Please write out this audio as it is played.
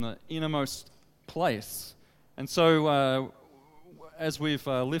the innermost place. And so as we've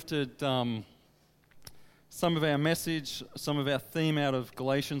lifted some of our message, some of our theme out of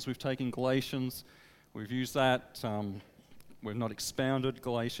Galatians, we've taken Galatians, we've used that, we've not expounded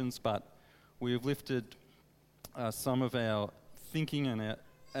Galatians, but we've lifted some of our thinking and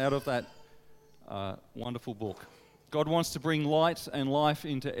out of that wonderful book. God wants to bring light and life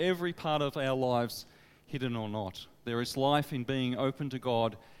into every part of our lives, hidden or not. There is life in being open to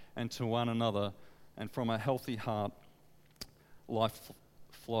God and to one another, and from a healthy heart, life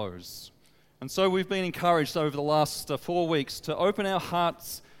flows. And so we've been encouraged over the last 4 weeks to open our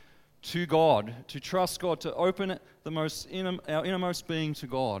hearts to God, to trust God, to open our innermost being to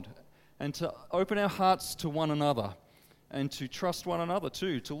God, and to open our hearts to one another, and to trust one another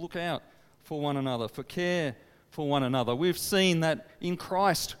too, to look out for one another, for care for one another. We've seen that in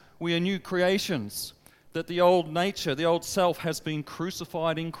Christ we are new creations, that the old nature, the old self has been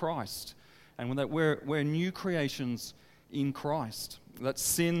crucified in Christ, and that we're new creations in Christ, that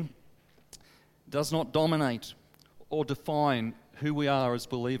sin does not dominate or define who we are as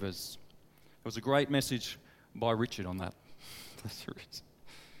believers. There was a great message by Richard on that.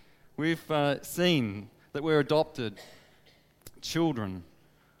 We've seen that we're adopted children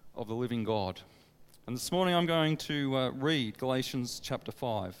of the living God. And this morning I'm going to read Galatians chapter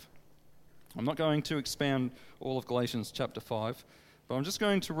 5. I'm not going to expound all of Galatians chapter 5, but I'm just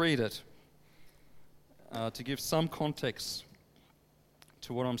going to read it to give some context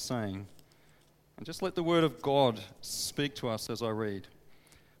to what I'm saying. And just let the word of God speak to us as I read.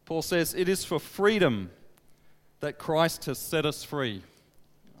 Paul says, "It is for freedom that Christ has set us free."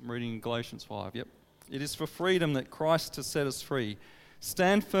 I'm reading Galatians 5, yep. "It is for freedom that Christ has set us free.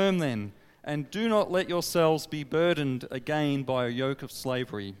 Stand firm then, and do not let yourselves be burdened again by a yoke of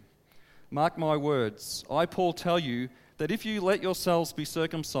slavery. Mark my words. I, Paul, tell you that if you let yourselves be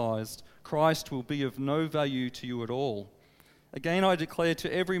circumcised, Christ will be of no value to you at all. Again, I declare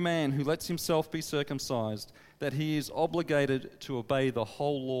to every man who lets himself be circumcised that he is obligated to obey the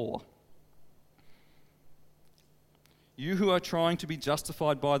whole law. You who are trying to be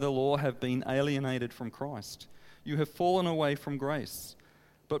justified by the law have been alienated from Christ. You have fallen away from grace.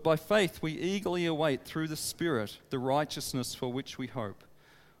 But by faith we eagerly await through the Spirit the righteousness for which we hope.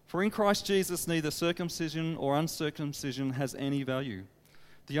 For in Christ Jesus neither circumcision or uncircumcision has any value.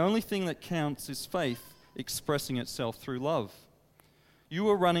 The only thing that counts is faith expressing itself through love. You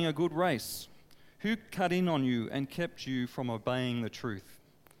are running a good race. Who cut in on you and kept you from obeying the truth?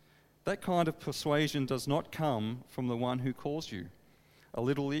 That kind of persuasion does not come from the one who calls you. A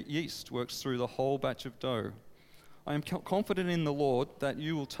little yeast works through the whole batch of dough. I am confident in the Lord that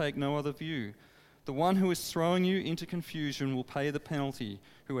you will take no other view. The one who is throwing you into confusion will pay the penalty,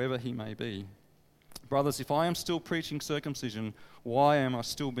 whoever he may be. Brothers, if I am still preaching circumcision, why am I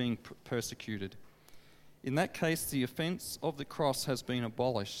still being persecuted? In that case, the offense of the cross has been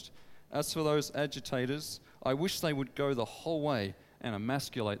abolished. As for those agitators, I wish they would go the whole way and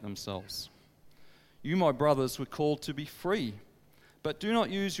emasculate themselves. You, my brothers, were called to be free, but do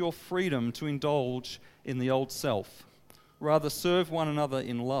not use your freedom to indulge in the old self. Rather, serve one another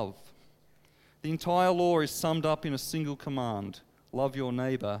in love. The entire law is summed up in a single command: love your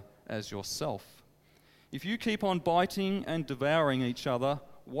neighbor as yourself. If you keep on biting and devouring each other,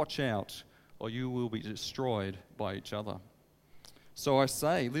 watch out, or you will be destroyed by each other. So I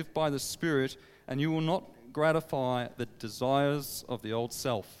say, live by the Spirit, and you will not gratify the desires of the old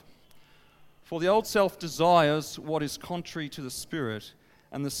self. For the old self desires what is contrary to the Spirit,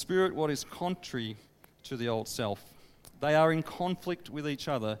 and the Spirit what is contrary to the old self. They are in conflict with each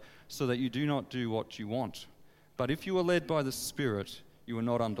other, so that you do not do what you want. But if you are led by the Spirit, you are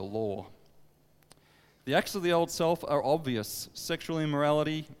not under law. The acts of the old self are obvious: sexual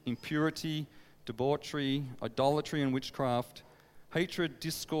immorality, impurity, debauchery, idolatry and witchcraft, hatred,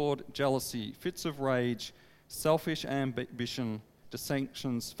 discord, jealousy, fits of rage, selfish ambition,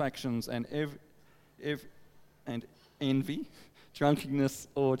 dissensions, factions, and envy, drunkenness,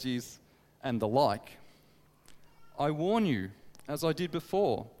 orgies, and the like. I warn you, as I did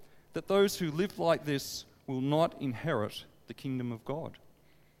before, that those who live like this will not inherit the kingdom of God.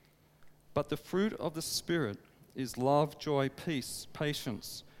 But the fruit of the Spirit is love, joy, peace,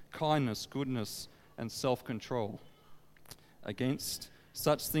 patience, kindness, goodness, and self-control. Against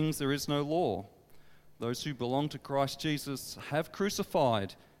such things there is no law. Those who belong to Christ Jesus have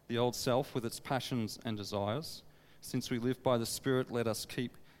crucified the old self with its passions and desires. Since we live by the Spirit, let us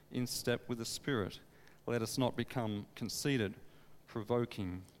keep in step with the Spirit. Let us not become conceited,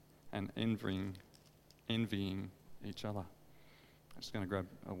 provoking, and envying each other. I'm just going to grab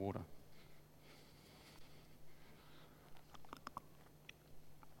a water.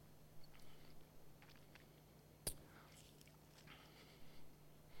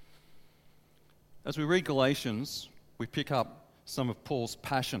 As we read Galatians, we pick up some of Paul's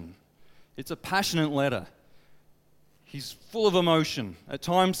passion. It's a passionate letter. He's full of emotion. At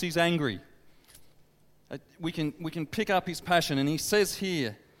times he's angry. We can pick up his passion, and he says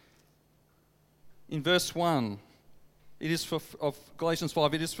here in verse 1, of Galatians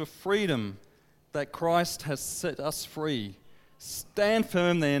 5, it is for freedom that Christ has set us free. Stand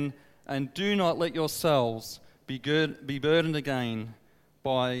firm then, and do not let yourselves be burdened again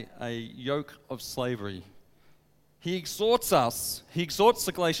by a yoke of slavery. He exhorts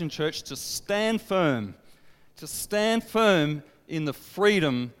the Galatian church to stand firm in the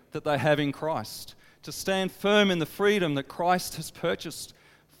freedom that they have in Christ, to stand firm in the freedom that Christ has purchased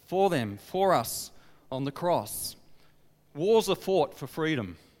for them, for us on the cross. Wars are fought for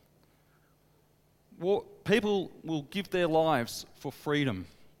freedom. People will give their lives for freedom.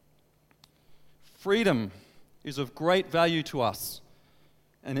 Freedom is of great value to us,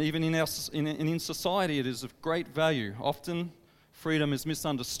 and even in society it is of great value. Often freedom is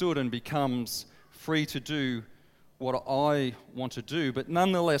misunderstood and becomes free to do what I want to do, but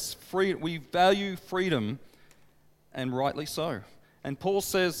nonetheless, we value freedom, and rightly so. And Paul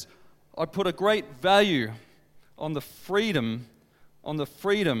says, I put a great value on the freedom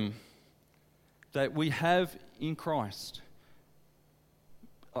that we have in Christ.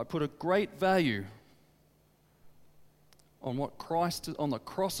 I put a great value on on the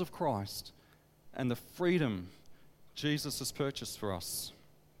cross of Christ and the freedom Jesus has purchased for us.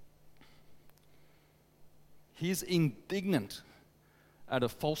 He's indignant at a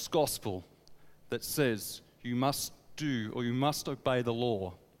false gospel that says you must do or you must obey the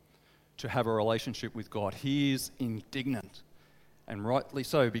law to have a relationship with God. He is indignant, and rightly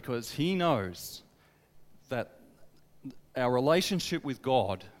so, because he knows that our relationship with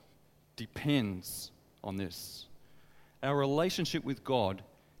God depends on this. Our relationship with God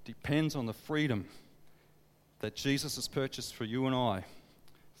depends on the freedom that Jesus has purchased for you and I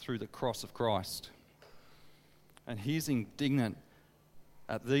through the cross of Christ. And he's indignant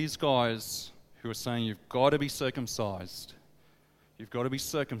at these guys who are saying you've got to be circumcised. You've got to be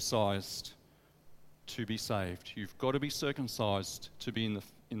circumcised to be saved. You've got to be circumcised to be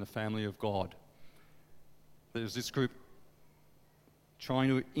in the family of God. There's this group trying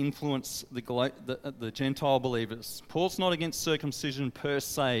to influence the Gentile believers. Paul's not against circumcision per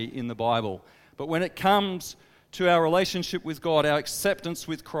se in the Bible, but when it comes to our relationship with God, our acceptance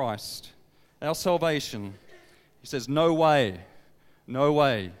with Christ, our salvation, he says, no way, no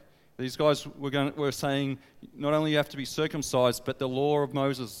way. These guys were saying not only you have to be circumcised, but the law of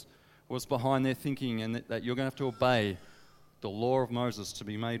Moses was behind their thinking, and that you're going to have to obey the law of Moses to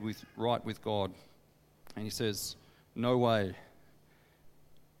be made right with God. And he says, no way.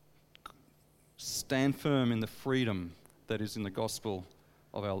 Stand firm in the freedom that is in the gospel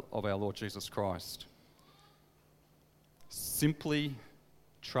of our Lord Jesus Christ. Simply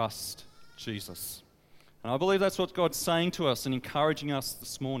trust Jesus. And I believe that's what God's saying to us and encouraging us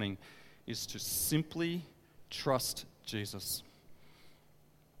this morning, is to simply trust Jesus.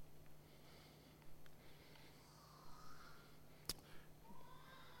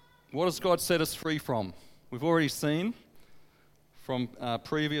 What does God set us free from? We've already seen from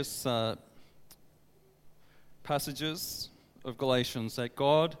previous passages of Galatians that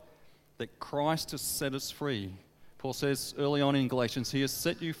Christ has set us free. Paul says early on in Galatians, he has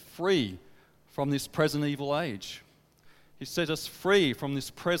set you free from this present evil age. He set us free from this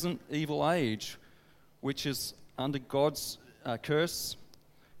present evil age, which is under God's curse,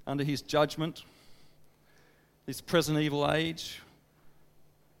 under his judgment. This present evil age,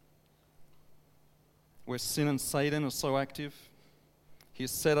 where sin and Satan are so active. He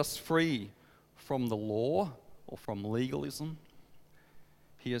has set us free from the law or from legalism.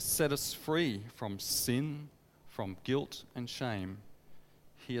 He has set us free from sin, from guilt and shame.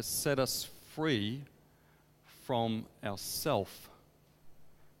 He has set us free from ourself.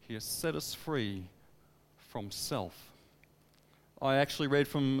 He has set us free from self. I actually read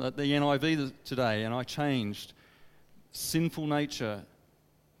from the NIV today, and I changed sinful nature,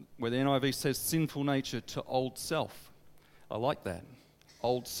 where the NIV says sinful nature, to old self. I like that,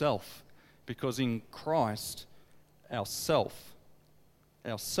 old self, because in Christ, our self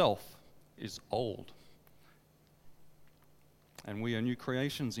is old. And we are new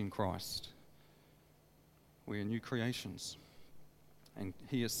creations in Christ. We are new creations. And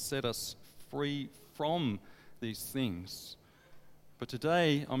he has set us free from these things. But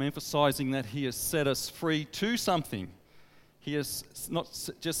today, I'm emphasizing that he has set us free to something. He has not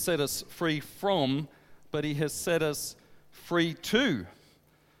just set us free from, but he has set us free to.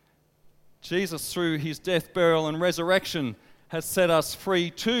 Jesus, through his death, burial, and resurrection, has set us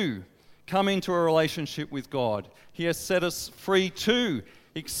free to come into a relationship with God. He has set us free to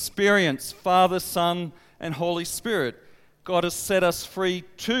experience Father, Son, and Holy Spirit. God has set us free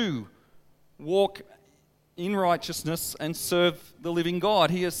to walk in righteousness and serve the living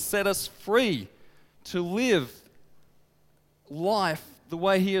God. He has set us free to live life the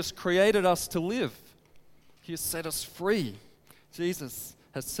way He has created us to live. He has set us free. Jesus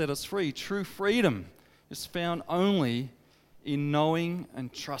has set us free. True freedom is found only in knowing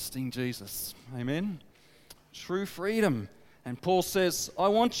and trusting Jesus. Amen? True freedom. And Paul says, I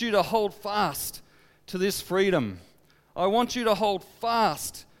want you to hold fast to this freedom. I want you to hold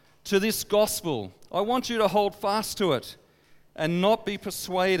fast to this gospel. I want you to hold fast to it and not be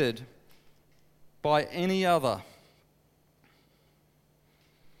persuaded by any other.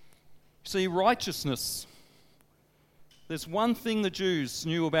 See, righteousness. There's one thing the Jews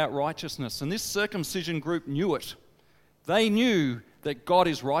knew about righteousness, and this circumcision group knew it. They knew that God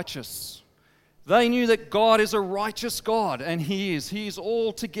is righteous. They knew that God is a righteous God, and He is. He is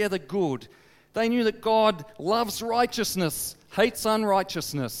altogether good. They knew that God loves righteousness, hates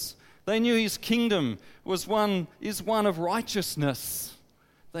unrighteousness. They knew His kingdom is one of righteousness.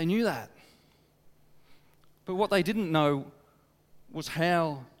 They knew that. But what they didn't know was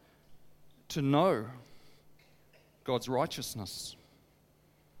how to know God's righteousness.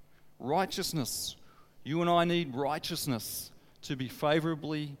 Righteousness. You and I need righteousness to be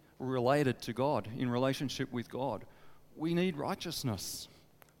favorably related to God, in relationship with God. We need righteousness.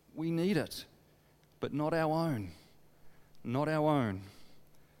 We need it, but not our own. Not our own.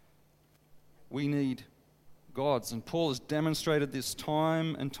 We need God's. And Paul has demonstrated this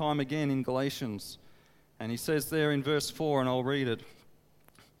time and time again in Galatians. And he says there in verse 4, and I'll read it,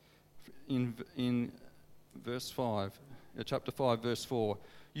 in verse 5, chapter 5, verse 4,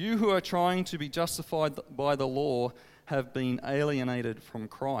 you who are trying to be justified by the law have been alienated from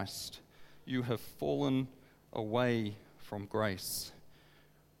Christ. You have fallen away from grace.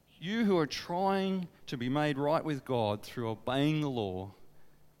 You who are trying to be made right with God through obeying the law,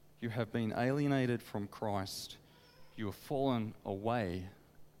 you have been alienated from Christ. You have fallen away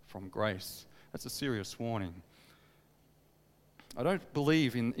from grace. That's a serious warning. I don't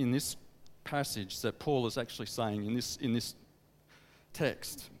believe in this passage that Paul is actually saying, in this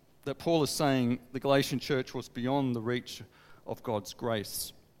text, that Paul is saying the Galatian church was beyond the reach of God's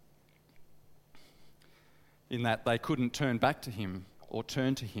grace, in that they couldn't turn back to Him or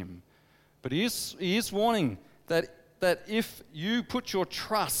turn to Him. But he is warning that if you put your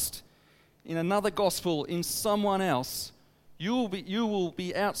trust in another gospel, in someone else, you will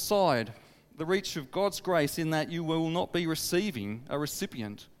be outside the reach of God's grace, in that you will not be receiving a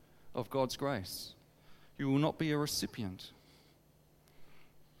recipient of God's grace. You will not be a recipient.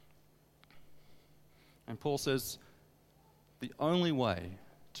 And Paul says the only way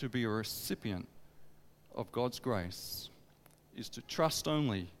to be a recipient of God's grace is to trust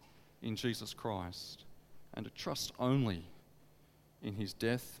only in Jesus Christ, and to trust only in His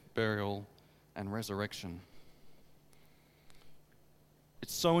death, burial, and resurrection.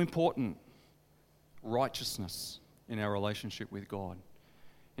 It's so important, righteousness in our relationship with God.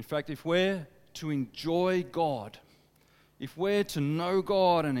 In fact, if we're to enjoy God, if we're to know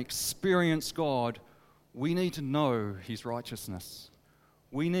God and experience God, we need to know His righteousness.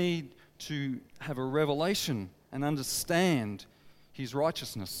 We need to have a revelation and understand His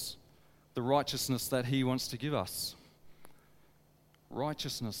righteousness, the righteousness that He wants to give us.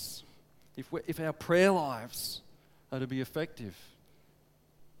 Righteousness. If our prayer lives are to be effective,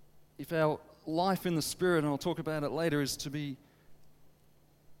 if our life in the Spirit, and I'll talk about it later, is to be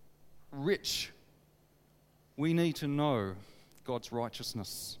rich, we need to know God's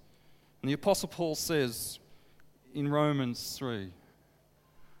righteousness. And the Apostle Paul says in Romans 3,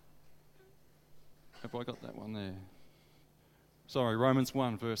 have I got that one there? Sorry, Romans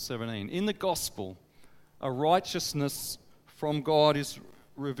 1, verse 17. In the gospel, a righteousness from God is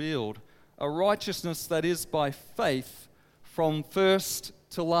revealed, a righteousness that is by faith from first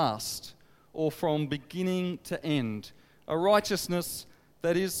to last, or from beginning to end. A righteousness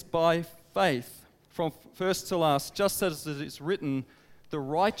that is by faith from first to last, just as it is written, the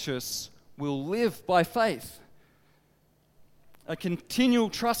righteous will live by faith. A continual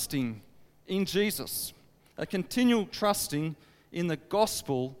trusting in Jesus, a continual trusting in the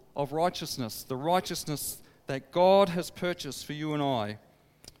gospel of righteousness, the righteousness that God has purchased for you and I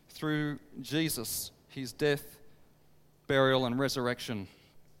through Jesus, His death, burial, and resurrection.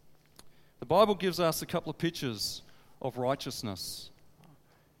 The Bible gives us a couple of pictures of righteousness.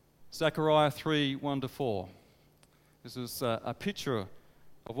 Zechariah 3, 1-4. This is a picture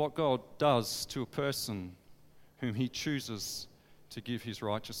of what God does to a person whom He chooses to give His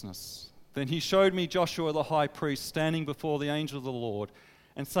righteousness. Then he showed me Joshua the high priest standing before the angel of the Lord,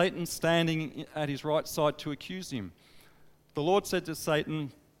 and Satan standing at his right side to accuse him. The Lord said to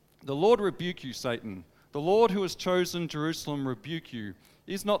Satan, "The Lord rebuke you, Satan. The Lord who has chosen Jerusalem rebuke you.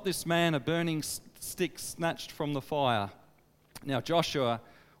 Is not this man a burning stick snatched from the fire?" Now Joshua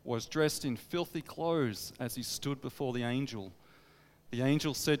was dressed in filthy clothes as he stood before the angel. The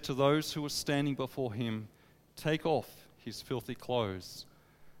angel said to those who were standing before him, "Take off his filthy clothes."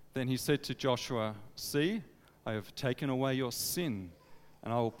 Then he said to Joshua, "See, I have taken away your sin,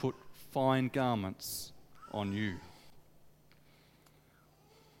 and I will put fine garments on you."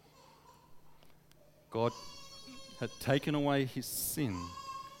 God had taken away his sin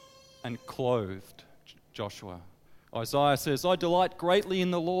and clothed Joshua. Isaiah says, "I delight greatly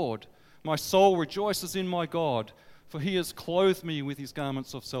in the Lord. My soul rejoices in my God, for he has clothed me with his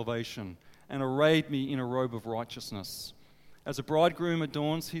garments of salvation and arrayed me in a robe of righteousness. As a bridegroom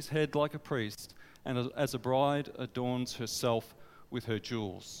adorns his head like a priest, and as a bride adorns herself with her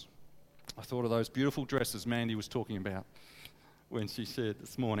jewels." I thought of those beautiful dresses Mandy was talking about when she shared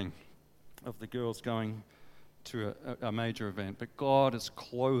this morning of the girls going to a major event. But God has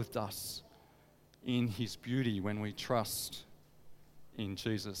clothed us in his beauty when we trust in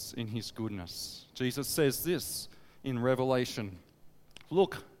Jesus, in his goodness. Jesus says this in Revelation,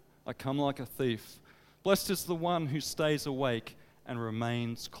 "Look, I come like a thief. Blessed is the one who stays awake and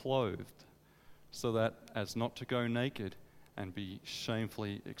remains clothed, so that as not to go naked and be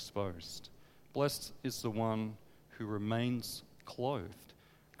shamefully exposed." Blessed is the one who remains clothed.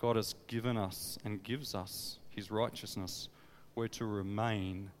 God has given us and gives us his righteousness. We're to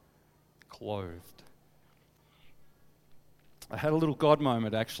remain clothed. I had a little God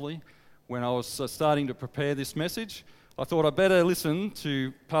moment actually when I was starting to prepare this message. I thought I'd better listen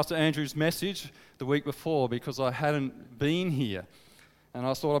to Pastor Andrew's message the week before because I hadn't been here. And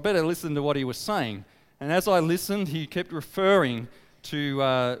I thought I'd better listen to what he was saying. And as I listened, he kept referring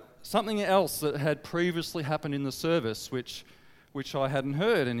to something else that had previously happened in the service, which I hadn't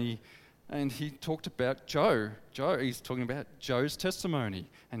heard. And he talked about Joe. He's talking about Joe's testimony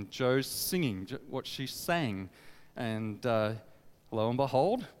and Joe's singing, what she sang. And lo and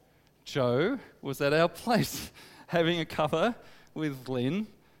behold, Joe was at our place having a cuppa with Lynn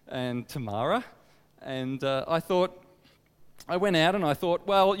and Tamara. And I went out and I thought,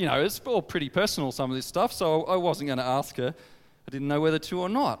 well, you know, it's all pretty personal, some of this stuff, so I wasn't going to ask her. I didn't know whether to or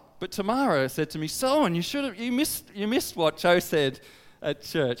not. But Tamara said to me, "Selwyn, you missed what Joe said at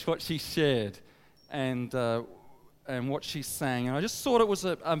church, what she shared, and what she sang." And I just thought it was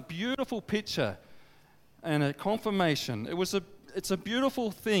a beautiful picture and a confirmation. It's a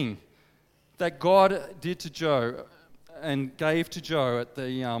beautiful thing that God did to Joe and gave to Joe at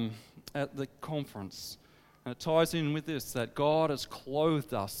the conference. And it ties in with this, that God has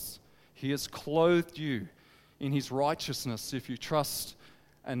clothed us. He has clothed you in his righteousness if you trust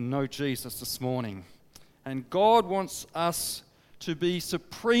and know Jesus this morning. And God wants us to be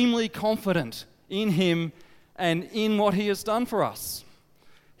supremely confident in him and in what he has done for us.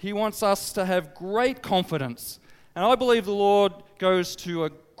 He wants us to have great confidence. And I believe the Lord goes to a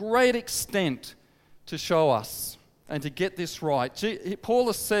great extent to show us and to get this right. Paul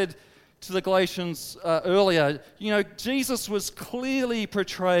has said to the Galatians earlier, you know, Jesus was clearly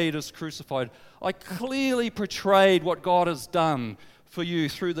portrayed as crucified. I clearly portrayed what God has done for you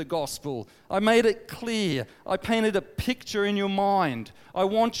through the gospel. I made it clear. I painted a picture in your mind. I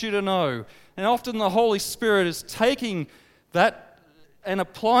want you to know. And often the Holy Spirit is taking that and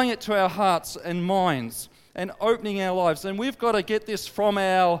applying it to our hearts and minds and opening our lives. And we've got to get this from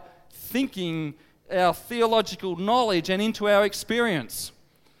our thinking, our theological knowledge, and into our experience.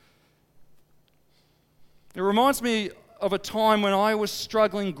 It reminds me of a time when I was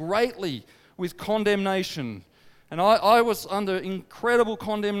struggling greatly with condemnation. And I was under incredible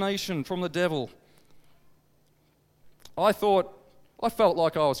condemnation from the devil. I felt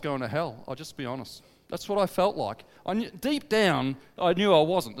like I was going to hell. I'll just be honest. That's what I felt like. Deep down, I knew I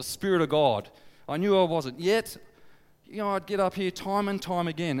wasn't. The Spirit of God. I knew I wasn't. Yet, you know, I'd get up here time and time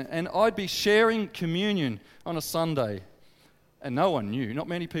again, and I'd be sharing communion on a Sunday, and no one knew. Not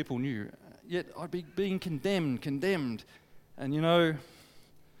many people knew. Yet I'd be being condemned. And you know,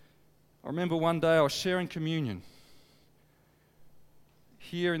 I remember one day I was sharing communion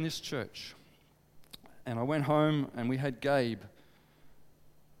here in this church. And I went home and we had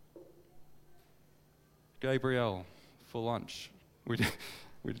Gabrielle for lunch. We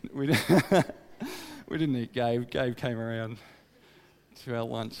didn't eat Gabe. Gabe came around to our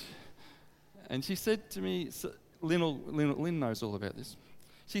lunch. And she said to me, Lynn knows all about this.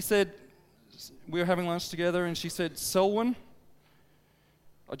 She said, we were having lunch together and she said, "Selwyn,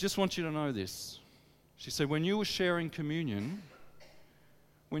 I just want you to know this. She said, when you were sharing communion,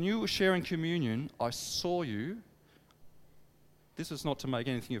 I saw you, this is not to make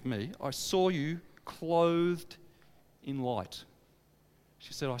anything of me, I saw you clothed in light.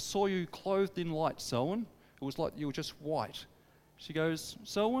 She said, I saw you clothed in light, Selwyn. It was like you were just white. She goes,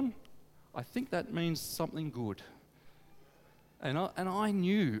 Selwyn, I think that means something good. And I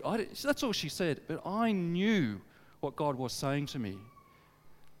knew, that's all she said, but I knew what God was saying to me.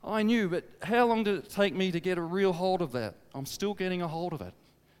 I knew, but how long did it take me to get a real hold of that? I'm still getting a hold of it.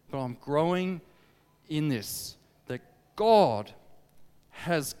 But I'm growing in this, that God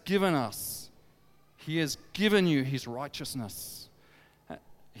has given us, He has given you His righteousness.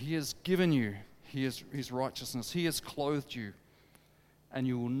 He has given you His righteousness. He has clothed you. And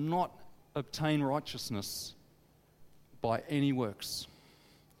you will not obtain righteousness by any works.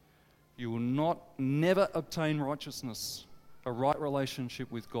 You will never obtain righteousness, a right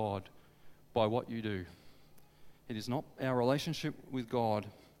relationship with God, by what you do. It is not, our relationship with God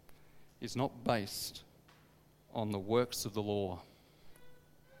is not based on the works of the law.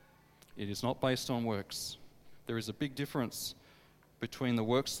 It is not based on works. There is a big difference between the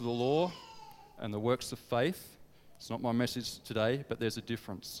works of the law and the works of faith. It's not my message today, but there's a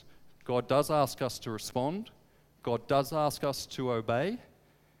difference. God does ask us to respond. God does ask us to obey.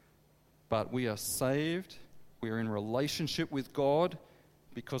 But we are saved. We are in relationship with God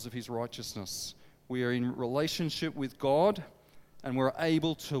because of His righteousness. We are in relationship with God, and we're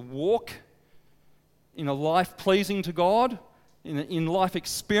able to walk in a life pleasing to God, in life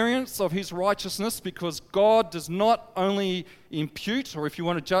experience of His righteousness, because God does not only impute, or if you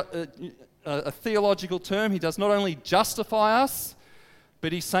want a theological term, He does not only justify us,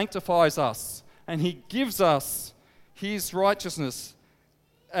 but He sanctifies us, and He gives us His righteousness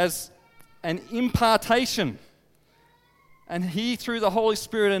as an impartation. And He, through the Holy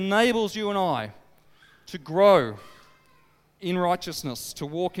Spirit, enables you and I to grow in righteousness, to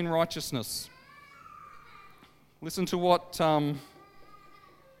walk in righteousness. Listen to what, in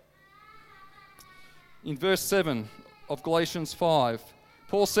verse 7 of Galatians 5,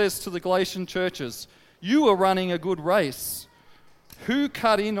 Paul says to the Galatian churches, you are running a good race. Who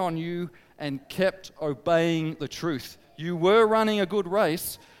cut in on you and kept obeying the truth? You were running a good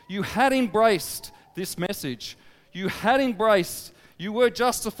race. You had embraced this message. You had embraced, you were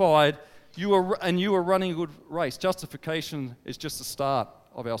justified, you were running a good race. Justification is just the start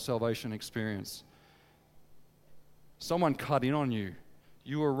of our salvation experience. Someone cut in on you.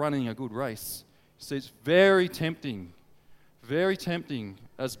 You were running a good race. So it's very tempting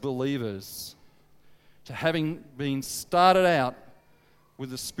as believers to, having been started out with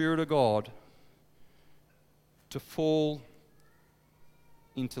the Spirit of God, to fall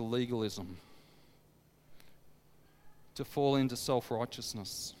into legalism, to fall into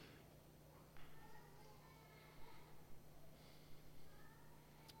self-righteousness.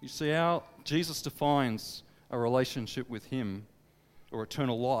 You see how Jesus defines a relationship with Him, or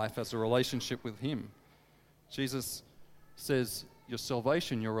eternal life as a relationship with Him. Jesus says, your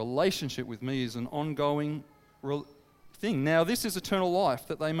salvation, your relationship with me is an ongoing thing. Now this is eternal life,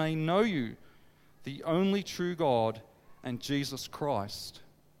 that they may know you, the only true God, and Jesus Christ,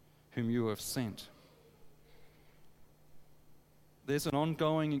 whom you have sent. There's an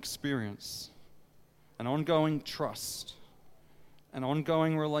ongoing experience, an ongoing trust, an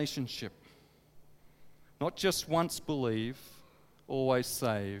ongoing relationship. Not just once believe, always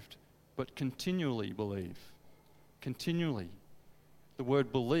saved, but continually believe. Continually. The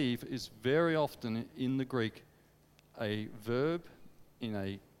word believe is very often in the Greek a verb in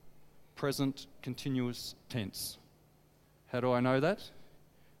a present continuous tense. How do I know that?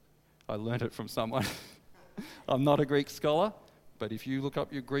 I learned it from someone. I'm not a Greek scholar, but if you look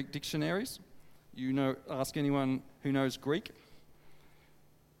up your Greek dictionaries, ask anyone who knows Greek,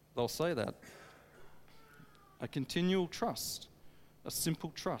 they'll say that. A continual trust, a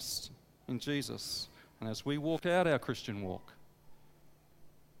simple trust in Jesus. And as we walk out our Christian walk,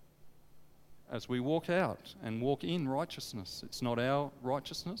 as we walk out and walk in righteousness, it's not our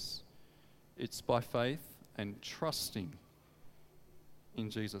righteousness, it's by faith and trusting in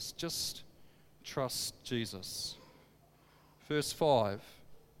Jesus. Just trust Jesus. Verse 5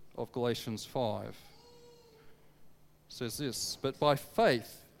 of Galatians 5 says this, but by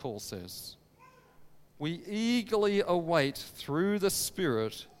faith, Paul says, we eagerly await through the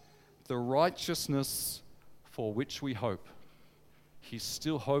Spirit the righteousness for which we hope. He's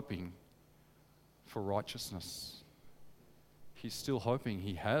still hoping for righteousness. He's still hoping.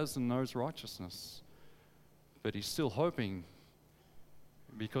 He has and knows righteousness. But he's still hoping,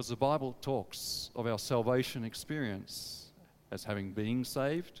 because the Bible talks of our salvation experience as having been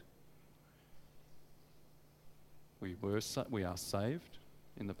saved. We are saved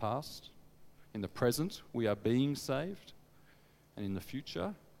in the past. In the present, we are being saved. And in the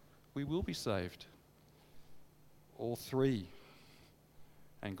future, we will be saved. All three.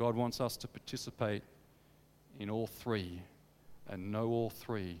 And God wants us to participate in all three and know all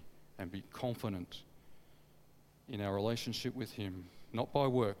three and be confident in our relationship with Him, not by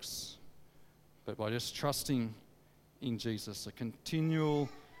works, but by just trusting in Jesus, a continual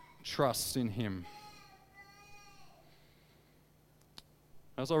trust in Him.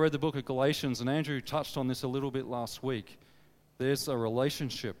 As I read the book of Galatians, and Andrew touched on this a little bit last week, there's a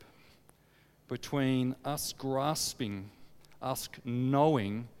relationship between us grasping, us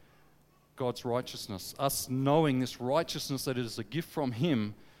knowing God's righteousness, us knowing this righteousness that is a gift from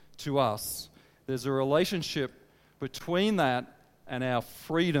Him to us. There's a relationship between that and our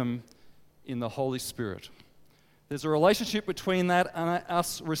freedom in the Holy Spirit. There's a relationship between that and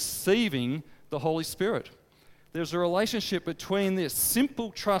us receiving the Holy Spirit. There's a relationship between this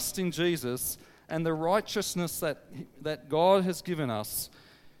simple trust in Jesus and the righteousness that God has given us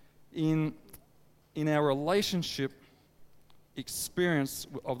in our relationship experience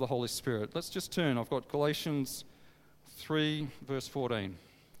of the Holy Spirit. Let's just turn. I've got Galatians 3, verse 14.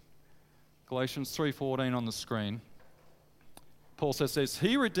 Galatians 3:14 on the screen. Paul says,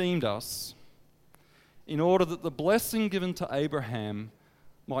 He redeemed us in order that the blessing given to Abraham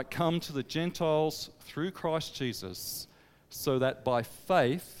might come to the Gentiles through Christ Jesus, so that by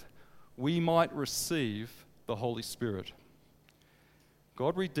faith we might receive the Holy Spirit.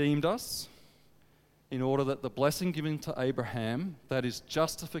 God redeemed us in order that the blessing given to Abraham, that is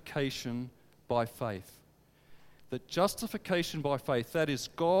justification by faith. That justification by faith, that is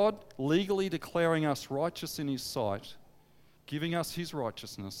God legally declaring us righteous in His sight, giving us His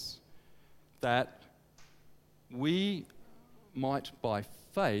righteousness, that we might by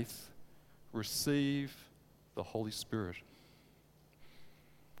faith receive the Holy Spirit.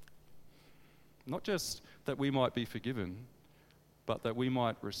 Not just that we might be forgiven, but that we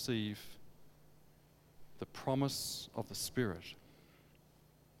might receive the promise of the Spirit.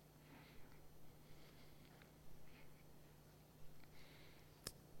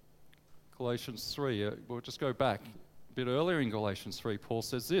 Galatians 3, we'll just go back a bit earlier in Galatians 3. Paul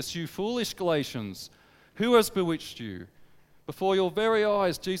says this, You foolish Galatians, who has bewitched you? Before your very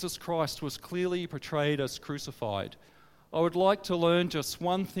eyes, Jesus Christ was clearly portrayed as crucified. I would like to learn just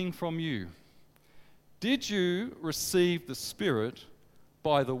one thing from you. Did you receive the Spirit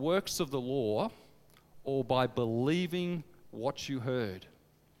by the works of the law or by believing what you heard?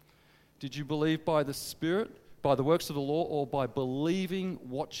 Did you believe by the Spirit, by the works of the law, or by believing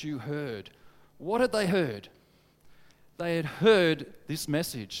what you heard? What had they heard? They had heard this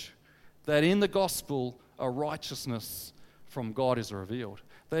message, that in the gospel a righteousness from God is revealed.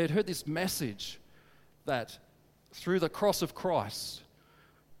 They had heard this message that through the cross of Christ,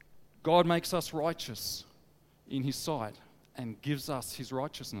 God makes us righteous in His sight and gives us His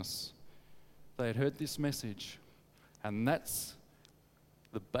righteousness. They had heard this message, and that's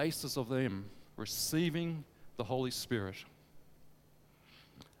the basis of them receiving the Holy Spirit.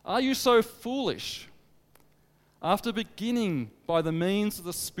 Are you so foolish? After beginning by the means of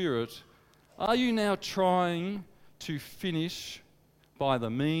the Spirit, are you now trying to finish by the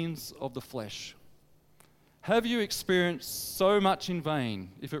means of the flesh? Have you experienced so much in vain,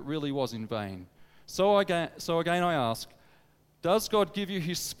 if it really was in vain? So again I ask, does God give you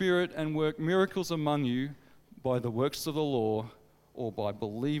His Spirit and work miracles among you by the works of the law or by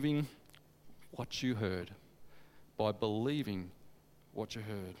believing what you heard? By believing what you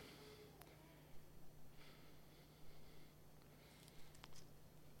heard.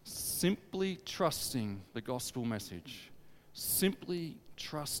 Simply trusting the gospel message, simply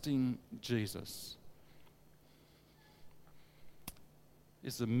trusting Jesus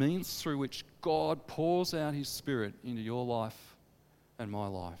is the means through which God pours out His Spirit into your life and my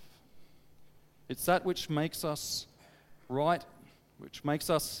life. It's that which makes us right, which makes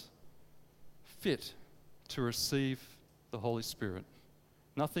us fit to receive the Holy Spirit.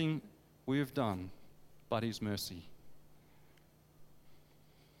 Nothing we have done but His mercy.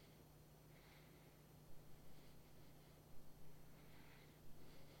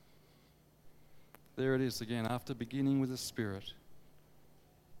 There it is again, after beginning with the Spirit.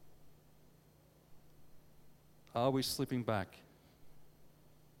 Are we slipping back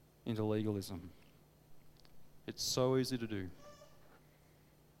into legalism? It's so easy to do.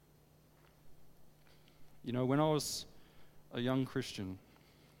 You know, when I was a young Christian,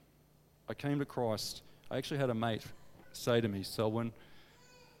 I came to Christ. I actually had a mate say to me, Selwyn,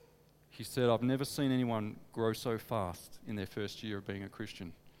 He said, I've never seen anyone grow so fast in their first year of being a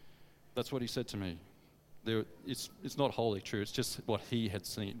Christian. That's what he said to me. It's not wholly true, it's just what he had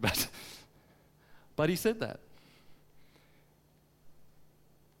seen. But he said that.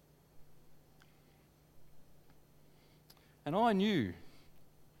 And I knew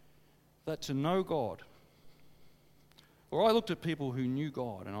that to know God, or I looked at people who knew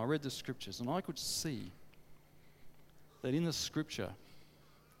God and I read the scriptures and I could see that in the scripture,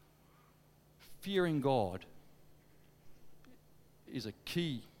 fearing God is a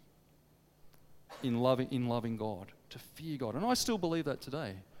key in loving God, to fear God. And I still believe that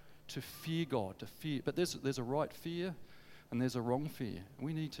today, to fear God, to fear. But there's a right fear and there's a wrong fear.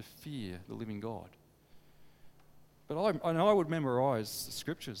 We need to fear the living God. But I would memorize the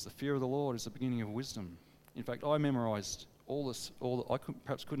scriptures. The fear of the Lord is the beginning of wisdom. In fact, I memorized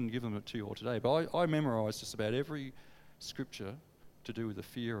perhaps couldn't give them to you all today, but I memorized just about every scripture to do with the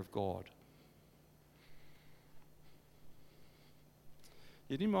fear of God.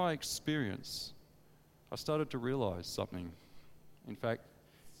 Yet in my experience, I started to realize something. In fact,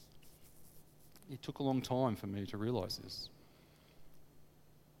 it took a long time for me to realize this.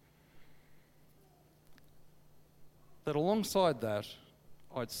 That alongside that,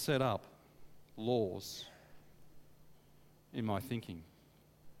 I'd set up laws in my thinking.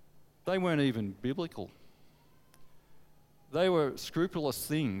 They weren't even biblical. They were scrupulous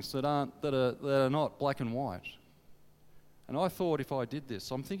things that are not black and white. And I thought if I did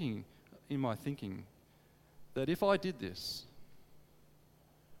this, I'm thinking in my thinking that if I did this,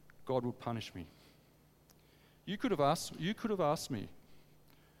 God would punish me. You could have asked me,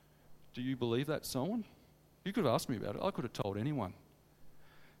 do you believe that, someone? You could have asked me about it. I could have told anyone.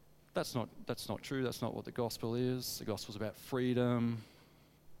 That's not true. That's not what the gospel is. The gospel's about freedom.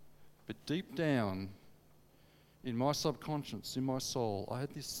 But deep down, in my subconscious, in my soul,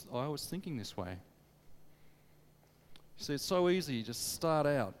 I was thinking this way. You see, it's so easy to start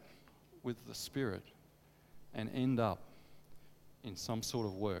out with the Spirit and end up in some sort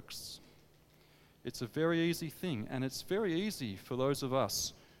of works. It's a very easy thing, and it's very easy for those of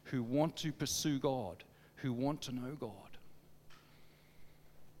us who want to pursue God, who want to know God.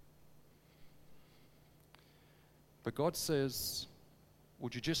 But God says,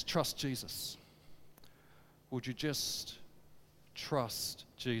 would you just trust Jesus? Would you just trust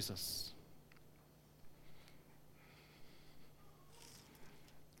Jesus?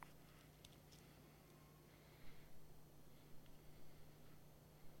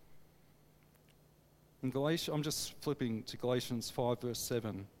 In Galatians, I'm just flipping to Galatians 5 verse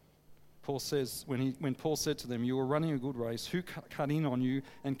 7. Paul says, when Paul said to them, you were running a good race, who cut in on you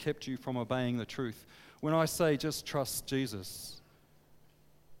and kept you from obeying the truth? When I say just trust Jesus,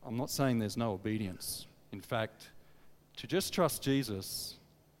 I'm not saying there's no obedience. In fact, to just trust Jesus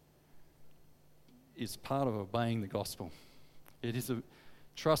is part of obeying the gospel. It is a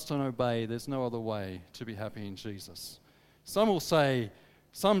trust and obey. There's no other way to be happy in Jesus. Some will say,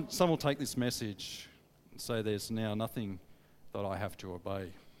 some will take this message and say there's now nothing that I have to obey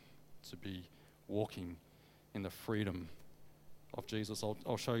to be walking in the freedom of Jesus.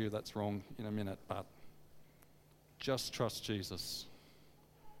 I'll show you that's wrong in a minute, but just trust Jesus.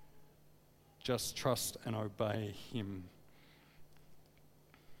 Just trust and obey him.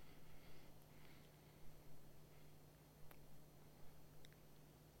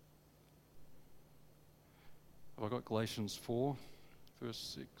 Have I got Galatians 4,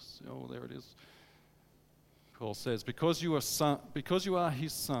 verse 6? Oh, there it is. Paul says, because you are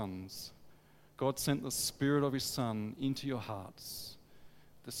his sons, God sent the Spirit of his Son into your hearts,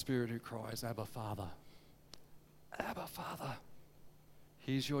 the Spirit who cries, Abba, Father. Abba, Father.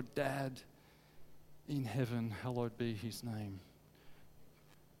 He's your dad in heaven. Hallowed be his name.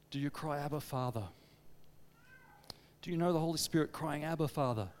 Do you cry, Abba, Father? Do you know the Holy Spirit crying, Abba,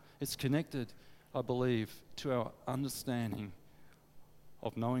 Father? It's connected, I believe, to our understanding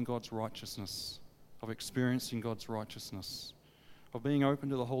of knowing God's righteousness, of experiencing God's righteousness, of being open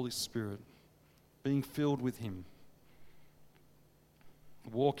to the Holy Spirit, being filled with him,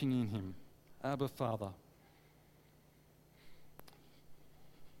 walking in him. Abba, Father.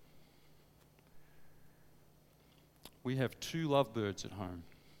 We have 2 lovebirds at home.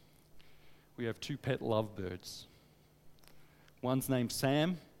 We have 2 pet lovebirds. One's named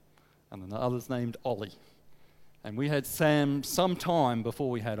Sam and the other's named Ollie. And we had Sam some time before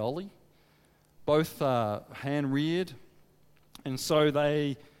we had Ollie. Both are hand-reared. And so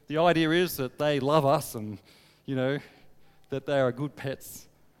the idea is that they love us and, that they are good pets.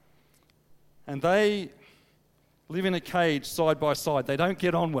 And they live in a cage side by side. They don't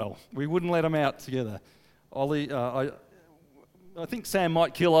get on well. We wouldn't let them out together. Ollie, I think Sam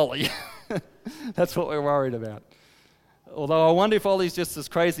might kill Ollie. That's what we're worried about. Although I wonder if Ollie's just as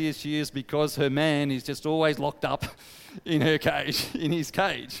crazy as she is because her man is just always locked up in her cage, in his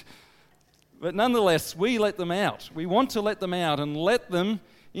cage. But nonetheless, we let them out. We want to let them out and let them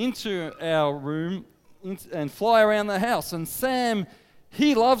into our room and fly around the house. And Sam,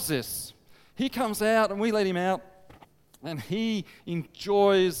 he loves this. He comes out and we let him out and he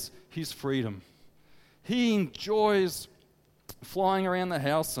enjoys his freedom. He enjoys flying around the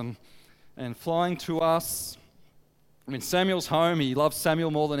house and flying to us. When Samuel's home, he loves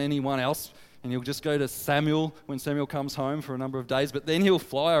Samuel more than anyone else. And he'll just go to Samuel when Samuel comes home for a number of days. But then he'll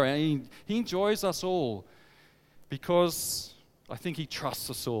fly around. He enjoys us all because I think he trusts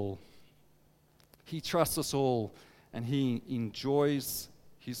us all. He trusts us all and he enjoys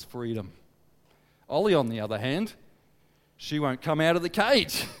his freedom. Ollie, on the other hand, she won't come out of the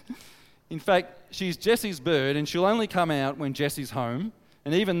cage. In fact, she's Jesse's bird and she'll only come out when Jesse's home.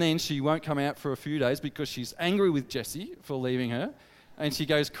 And even then, she won't come out for a few days because she's angry with Jesse for leaving her. And she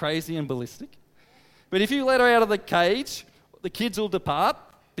goes crazy and ballistic. But if you let her out of the cage, the kids will depart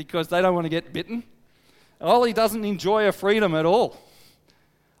because they don't want to get bitten. Ollie doesn't enjoy her freedom at all.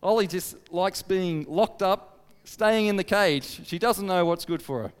 Ollie just likes being locked up, staying in the cage. She doesn't know what's good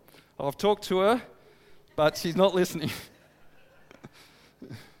for her. I've talked to her, but she's not listening.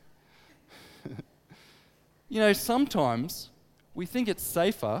 Sometimes we think it's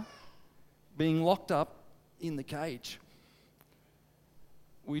safer being locked up in the cage.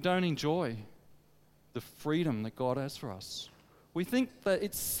 We don't enjoy the freedom that God has for us. We think that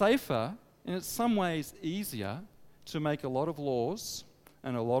it's safer and it's some ways easier to make a lot of laws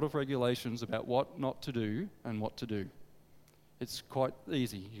and a lot of regulations about what not to do and what to do. It's quite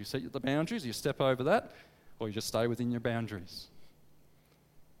easy. You set the boundaries, you step over that, or you just stay within your boundaries.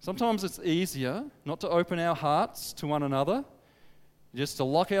 Sometimes it's easier not to open our hearts to one another, just to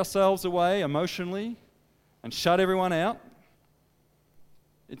lock ourselves away emotionally and shut everyone out.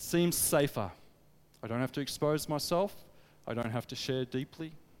 It seems safer. I don't have to expose myself. I don't have to share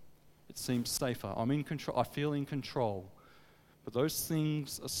deeply. It seems safer. I'm in control. I feel in control. But those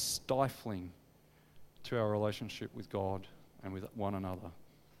things are stifling to our relationship with God and with one another.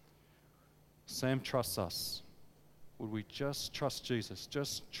 Sam trusts us. Would we just trust Jesus?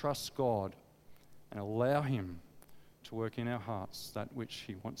 Just trust God and allow him to work in our hearts that which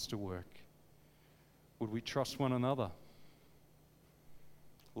he wants to work? Would we trust one another?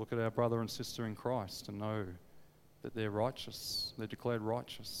 Look at our brother and sister in Christ and know that they're righteous. They're declared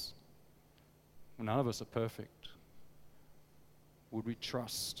righteous. None of us are perfect. Would we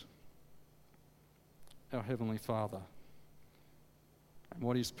trust our Heavenly Father and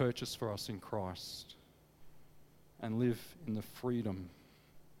what he's purchased for us in Christ and live in the freedom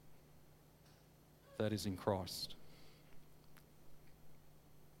that is in Christ?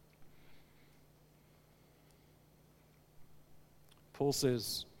 Paul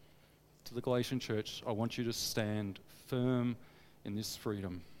says to the Galatian church, I want you to stand firm in this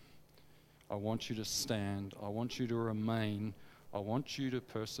freedom. I want you to stand. I want you to remain. I want you to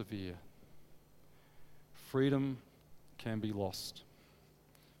persevere. Freedom can be lost.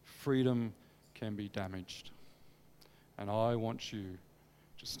 Freedom can be damaged. And I want you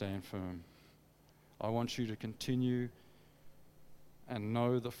to stand firm. I want you to continue and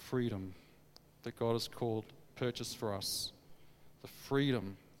know the freedom that God has purchased for us. The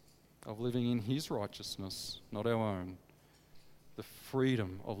freedom of living in his righteousness, not our own. The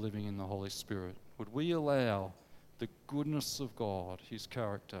freedom of living in the Holy Spirit. Would we allow the goodness of God, his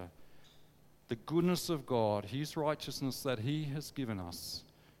character, the goodness of God, his righteousness that he has given us,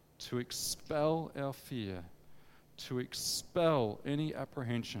 to expel our fear, to expel any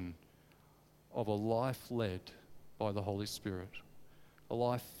apprehension of a life led by the Holy Spirit, a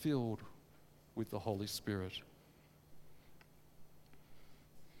life filled with the Holy Spirit?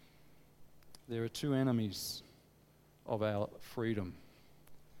 There are two enemies of our freedom,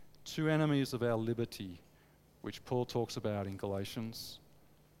 two enemies of our liberty, which Paul talks about in Galatians.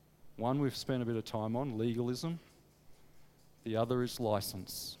 One we've spent a bit of time on, legalism. The other is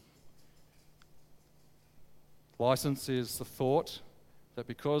license. License is the thought that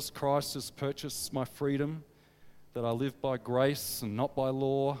because Christ has purchased my freedom, that I live by grace and not by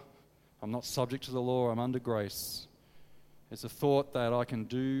law. I'm not subject to the law, I'm under grace. It's a thought that I can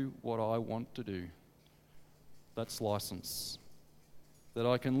do what I want to do. That's license. That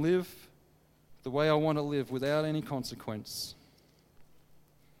I can live the way I want to live without any consequence.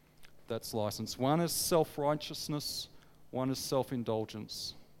 That's license. One is self-righteousness, one is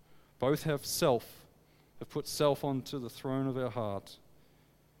self-indulgence. Both have put self onto the throne of our heart.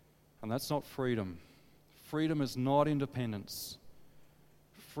 And that's not freedom. Freedom is not independence.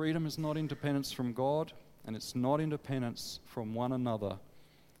 freedom is not independence from God, and it's not independence from one another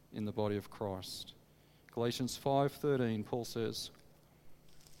in the body of Christ. Galatians 5:13, Paul says,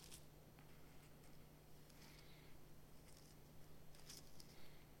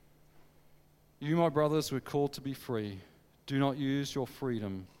 "You, my brothers, were called to be free. Do not use your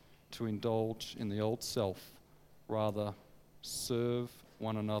freedom to indulge in the old self. Rather, serve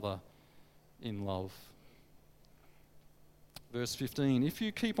one another in love." Verse 15, "If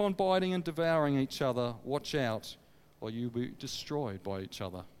you keep on biting and devouring each other, watch out, or you'll be destroyed by each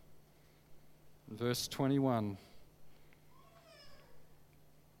other." And verse 21,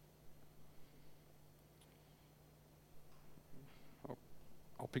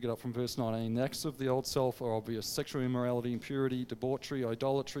 I'll pick it up from verse 19. "The acts of the old self are obvious: sexual immorality, impurity, debauchery,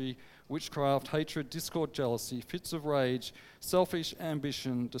 idolatry, witchcraft, hatred, discord, jealousy, fits of rage, selfish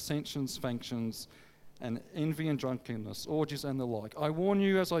ambition, dissensions, factions, and envy and drunkenness, orgies and the like. I warn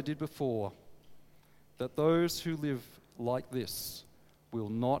you, as I did before, that those who live like this will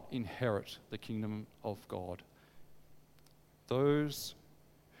not inherit the kingdom of God." Those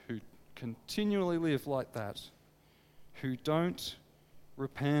who continually live like that, who don't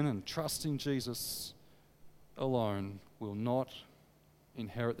repent and trust in Jesus alone, will not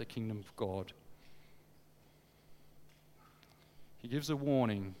inherit the kingdom of God. He gives a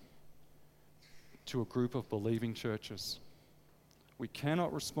warning to a group of believing churches. We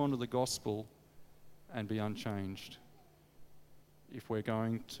cannot respond to the gospel and be unchanged if we're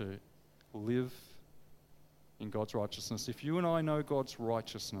going to live in God's righteousness. If you and I know God's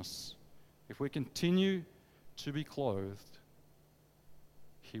righteousness, if we continue to be clothed,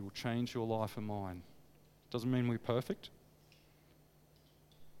 He will change your life and mine. Doesn't mean we're perfect,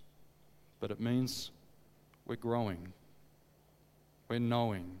 but it means we're growing. We're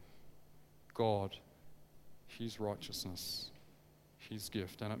knowing God, His righteousness, His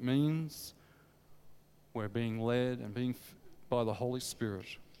gift. And it means we're being led and being by the Holy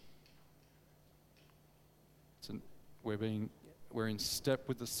Spirit. We're in step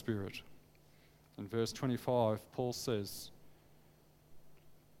with the Spirit. In verse 25, Paul says,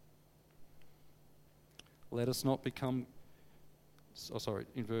 "Let us not become,"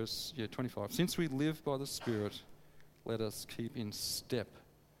 in verse 25, "Since we live by the Spirit, let us keep in step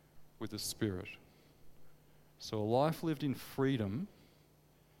with the Spirit." So a life lived in freedom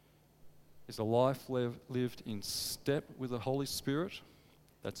is a life lived in step with the Holy Spirit.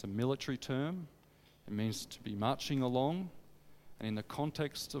 That's a military term. It means to be marching along. And in the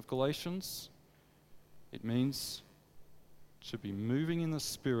context of Galatians, it means to be moving in the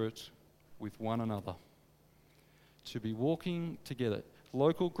Spirit with one another. To be walking together.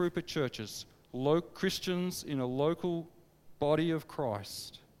 Local group of churches, Christians in a local body of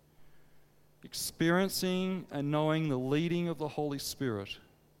Christ, experiencing and knowing the leading of the Holy Spirit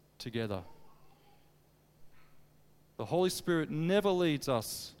together. The Holy Spirit never leads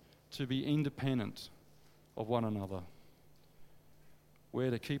us to be independent of one another.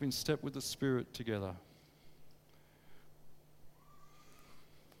 We're to keep in step with the Spirit together.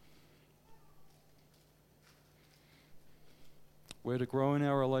 We're to grow in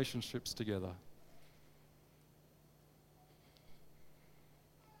our relationships together.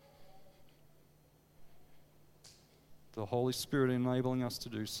 The Holy Spirit enabling us to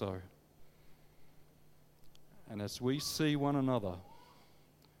do so. And as we see one another,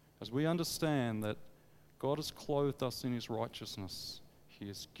 as we understand that God has clothed us in His righteousness, He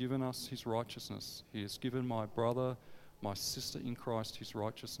has given us His righteousness, He has given my brother, my sister in Christ His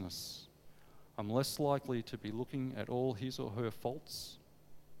righteousness, I'm less likely to be looking at all his or her faults.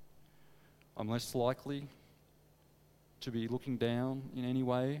 I'm less likely to be looking down in any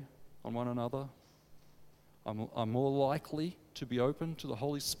way on one another. I'm more likely to be open to the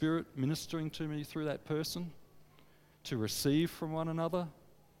Holy Spirit ministering to me through that person, to receive from one another.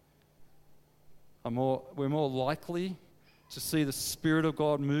 We're more likely to see the Spirit of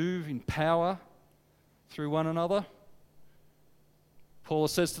God move in power through one another. Paul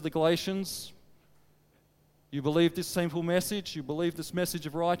says to the Galatians, you believe this simple message, you believe this message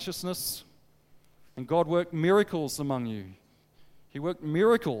of righteousness, and God worked miracles among you. He worked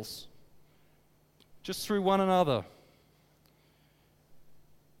miracles just through one another.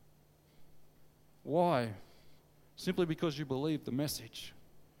 Why? Simply because you believed the message.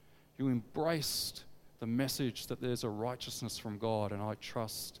 You embraced the message that there's a righteousness from God, and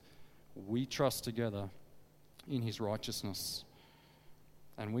we trust together in His righteousness.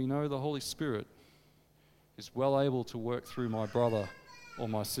 And we know the Holy Spirit is well able to work through my brother or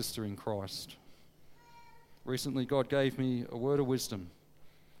my sister in Christ. Recently, God gave me a word of wisdom.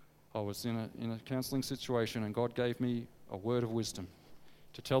 I was in a counselling situation, and God gave me a word of wisdom.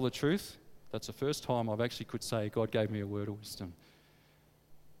 To tell the truth, that's the first time I've actually could say God gave me a word of wisdom.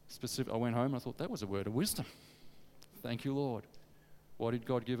 I went home and I thought, that was a word of wisdom. Thank you, Lord. Why did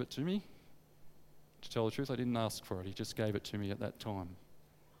God give it to me? To tell the truth, I didn't ask for it. He just gave it to me at that time.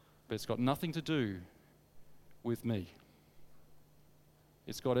 But it's got nothing to do with me.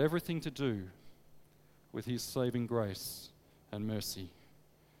 It's got everything to do with His saving grace and mercy.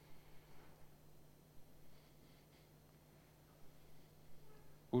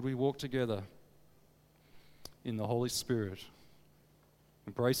 Would we walk together in the Holy Spirit,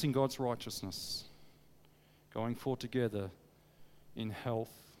 embracing God's righteousness, going forth together in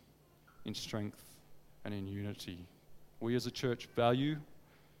health, in strength, and in unity? We as a church value,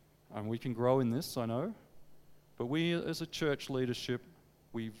 and we can grow in this, I know, but we as a church leadership,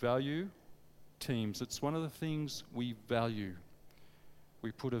 we value teams. It's one of the things we value.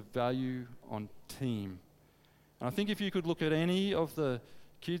 We put a value on team. And I think if you could look at any of the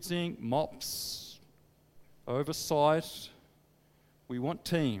Kids Inc., MOPS, Oversight, we want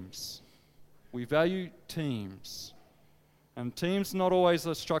teams. We value teams. And teams not always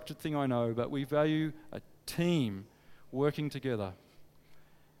a structured thing, I know, but we value a team working together.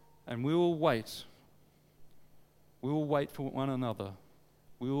 And we will wait. We will wait for one another.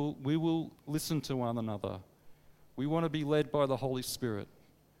 We will listen to one another. We want to be led by the Holy Spirit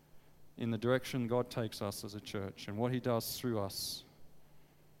in the direction God takes us as a church and what He does through us.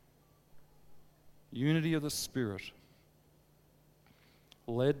 Unity of the Spirit,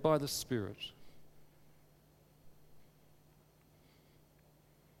 led by the Spirit.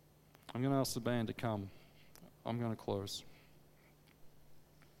 I'm going to ask the band to come. I'm going to close.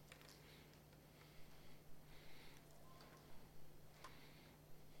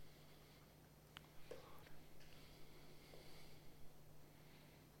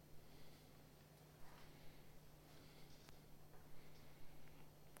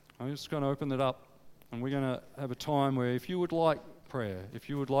 I'm just going to open it up, and we're going to have a time where if you would like prayer, if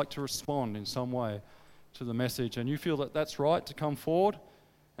you would like to respond in some way to the message, and you feel that that's right to come forward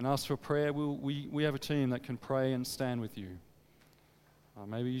and ask for prayer, we have a team that can pray and stand with you.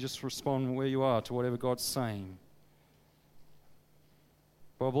 Maybe you just respond where you are to whatever God's saying.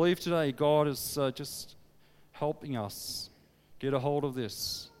 But I believe today God is just helping us get a hold of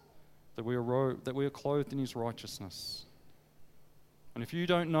this, that we are clothed in His righteousness. And if you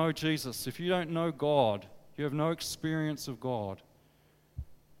don't know Jesus, if you don't know God, you have no experience of God,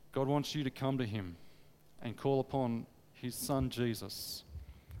 God wants you to come to Him and call upon His Son Jesus.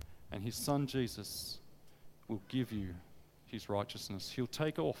 And His Son Jesus will give you His righteousness. He'll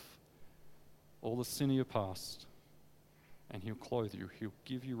take off all the sin of your past and He'll clothe you. He'll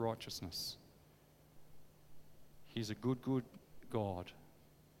give you righteousness. He's a good, good God.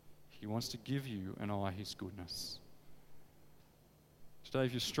 He wants to give you and I His goodness. Today,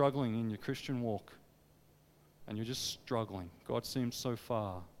 if you're struggling in your Christian walk and you're just struggling, God seems so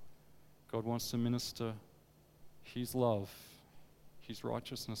far. God wants to minister His love, His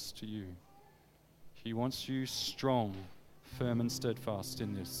righteousness to you. He wants you strong, firm and steadfast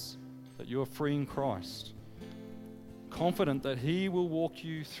in this, that you are free in Christ, confident that He will walk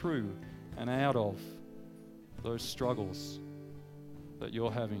you through and out of those struggles that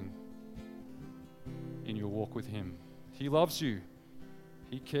you're having in your walk with Him. He loves you.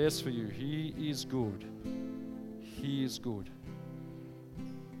 He cares for you. He is good. He is good.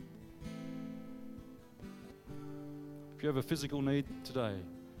 If you have a physical need today,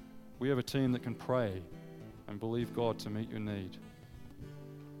 we have a team that can pray and believe God to meet your need.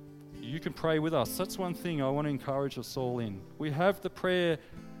 You can pray with us. That's one thing I want to encourage us all in. We have the prayer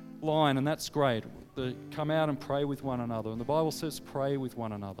line, and that's great. Come out and pray with one another. And the Bible says pray with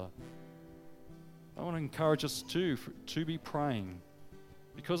one another. I want to encourage us to be praying.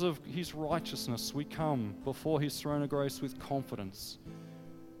 Because of His righteousness, we come before His throne of grace with confidence.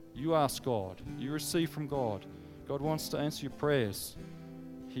 You ask God. You receive from God. God wants to answer your prayers.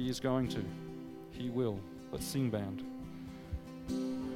 He is going to. He will. Let's sing, band.